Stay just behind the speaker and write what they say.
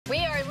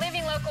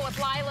with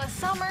Lila.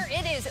 Summer,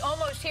 it is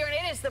almost here,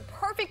 and it is the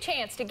perfect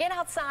chance to get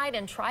outside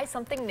and try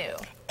something new.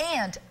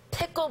 And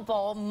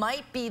pickleball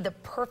might be the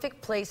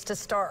perfect place to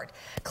start.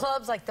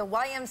 Clubs like the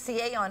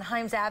YMCA on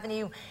Himes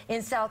Avenue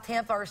in South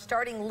Tampa are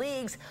starting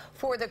leagues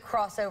for the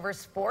crossover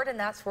sport, and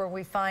that's where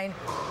we find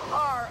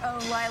our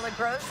own Lila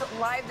Gross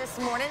live this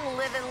morning,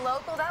 living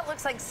local. That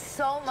looks like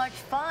so much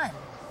fun.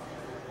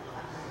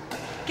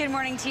 Good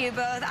morning to you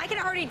both. I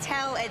can already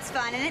tell it's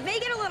fun, and it may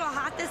get a little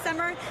hot this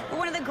summer, but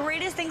one of the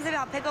greatest things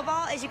about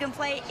pickleball is you can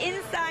play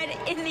inside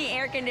in the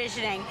air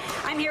conditioning.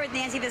 I'm here with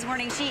Nancy this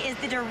morning. She is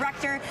the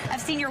Director of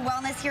Senior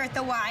Wellness here at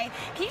the Y.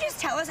 Can you just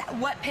tell us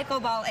what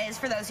pickleball is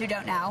for those who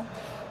don't know?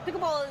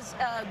 Pickleball is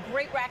a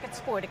great racket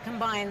sport. It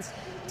combines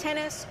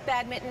tennis,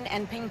 badminton,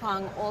 and ping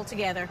pong all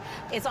together.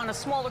 It's on a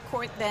smaller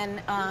court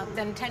than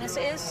tennis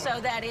is,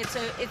 so that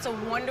it's a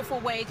wonderful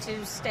way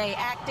to stay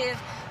active,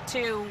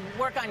 to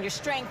work on your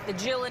strength,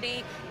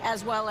 agility,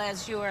 as well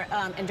as your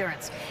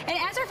endurance. And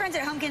as our friends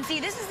at home can see,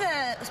 this is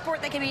a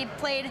sport that can be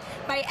played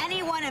by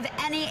anyone of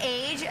any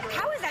age.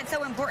 How is that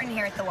so important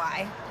here at the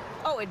Y?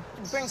 Oh, it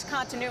brings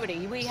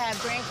continuity. We have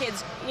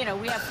grandkids, you know,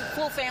 we have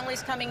full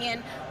families coming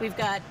in. We've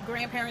got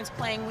grandparents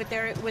playing with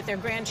their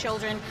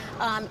grandchildren.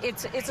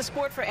 It's a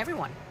sport for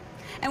everyone.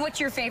 And what's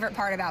your favorite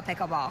part about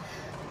pickleball?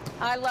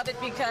 I love it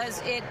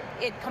because it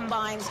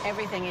combines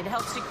everything. It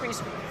helps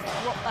decrease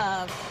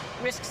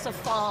risks of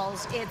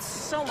falls. It's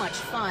so much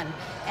fun.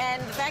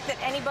 And the fact that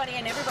anybody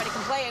and everybody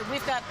can play it.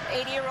 We've got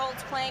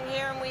 80-year-olds playing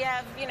here, and we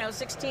have,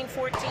 16,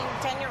 14,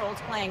 10-year-olds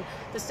playing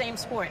the same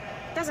sport.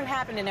 It doesn't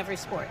happen in every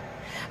sport.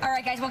 All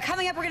right, guys, well,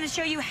 coming up, we're going to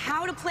show you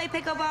how to play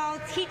pickleball,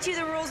 teach you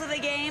the rules of the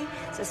game,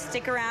 so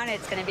stick around.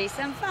 It's going to be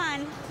some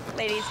fun.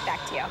 Ladies,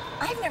 back to you.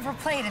 I've never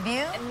played, have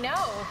you? No,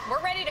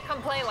 we're ready to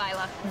come play,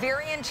 Lila.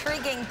 Very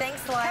intriguing.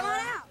 Thanks, Lila. Come on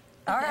out.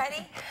 All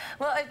righty.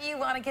 Well, if you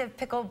want to give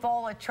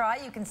pickleball a try,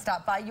 you can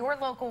stop by your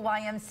local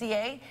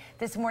YMCA.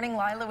 This morning,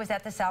 Lila was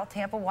at the South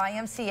Tampa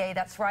YMCA.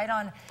 That's right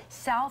on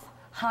South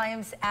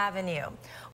Himes Avenue.